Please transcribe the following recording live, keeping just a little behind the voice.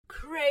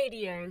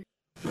Radio.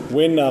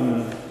 When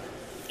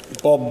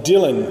Bob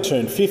Dylan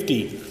turned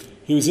 50,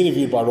 he was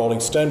interviewed by Rolling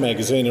Stone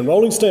magazine, and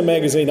Rolling Stone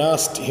magazine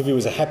asked if he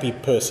was a happy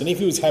person, if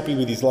he was happy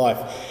with his life.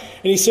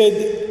 And he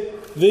said,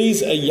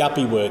 "These are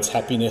yuppie words,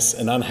 happiness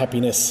and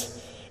unhappiness.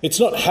 It's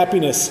not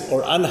happiness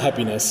or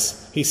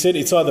unhappiness." He said,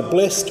 "It's either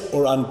blessed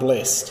or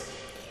unblessed.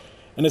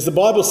 And as the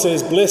Bible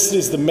says, blessed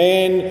is the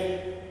man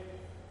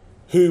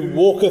who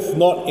walketh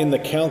not in the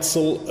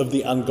counsel of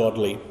the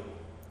ungodly."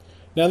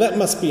 Now that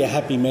must be a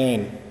happy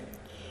man,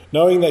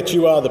 knowing that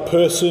you are the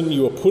person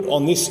you were put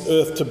on this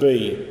earth to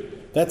be.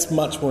 That's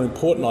much more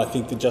important, I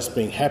think, than just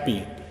being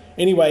happy.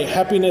 Anyway,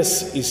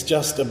 happiness is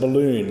just a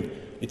balloon.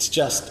 It's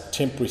just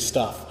temporary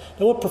stuff.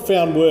 Now, what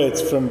profound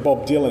words from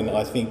Bob Dylan,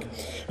 I think.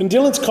 And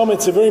Dylan's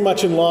comments are very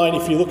much in line,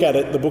 if you look at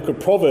it, the book of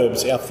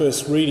Proverbs, our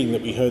first reading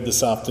that we heard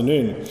this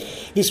afternoon.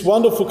 This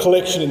wonderful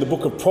collection in the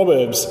book of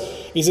Proverbs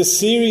is a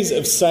series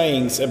of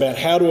sayings about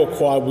how to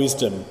acquire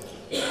wisdom.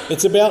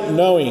 It's about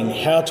knowing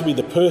how to be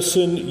the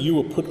person you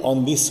were put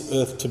on this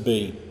earth to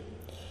be.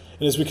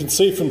 And as we can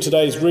see from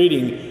today's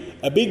reading,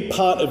 a big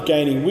part of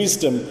gaining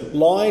wisdom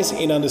lies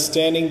in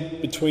understanding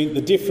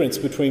the difference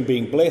between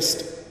being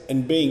blessed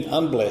and being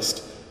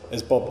unblessed,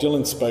 as Bob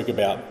Dylan spoke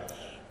about.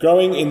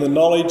 Growing in the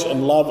knowledge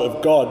and love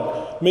of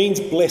God means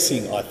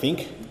blessing, I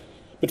think,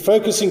 but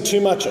focusing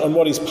too much on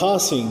what is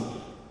passing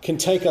can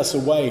take us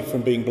away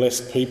from being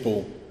blessed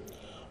people.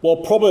 While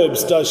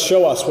Proverbs does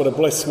show us what a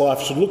blessed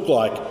life should look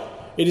like,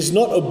 it is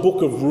not a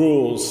book of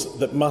rules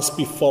that must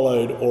be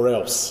followed or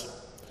else.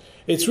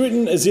 It's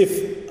written as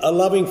if a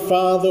loving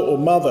father or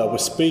mother were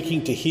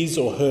speaking to his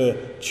or her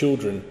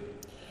children.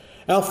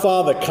 Our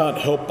Father can't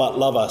help but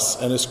love us,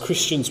 and as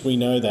Christians we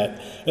know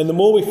that. And the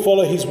more we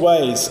follow his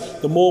ways,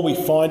 the more we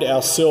find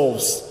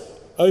ourselves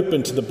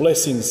open to the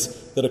blessings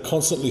that are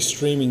constantly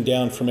streaming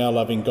down from our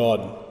loving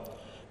God.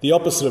 The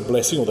opposite of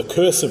blessing, or the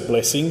curse of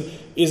blessing,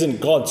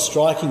 isn't God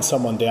striking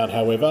someone down,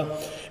 however.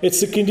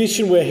 It's the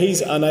condition where he's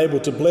unable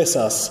to bless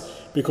us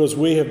because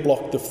we have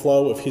blocked the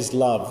flow of his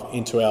love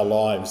into our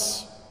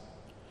lives.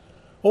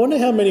 I wonder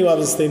how many of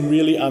us then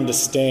really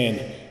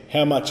understand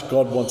how much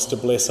God wants to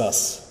bless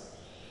us.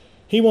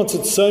 He wants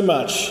it so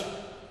much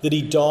that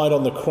he died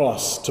on the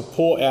cross to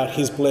pour out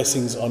his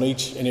blessings on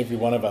each and every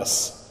one of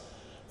us.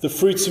 The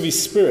fruits of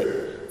his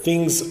Spirit,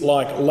 things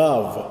like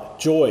love,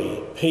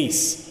 joy,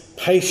 peace,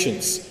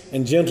 patience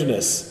and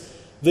gentleness,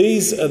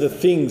 these are the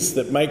things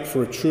that make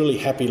for a truly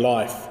happy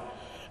life,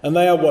 and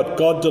they are what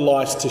God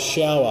delights to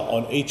shower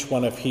on each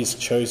one of his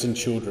chosen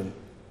children.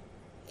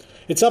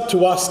 It's up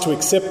to us to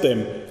accept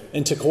them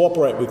and to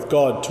cooperate with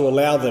God to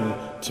allow them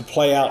to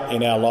play out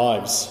in our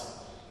lives.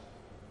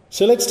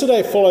 So let's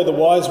today follow the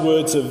wise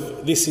words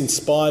of this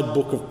inspired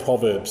book of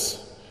Proverbs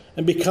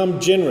and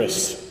become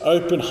generous,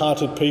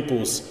 open-hearted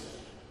peoples,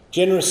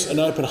 generous and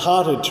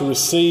open-hearted to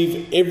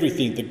receive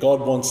everything that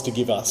God wants to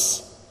give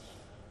us.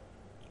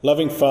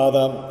 Loving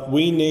Father,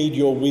 we need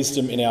your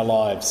wisdom in our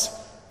lives.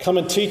 Come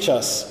and teach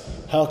us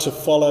how to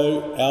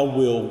follow our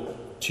will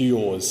to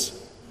yours.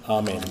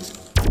 Amen.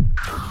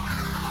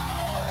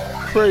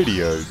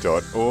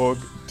 Radio.org.au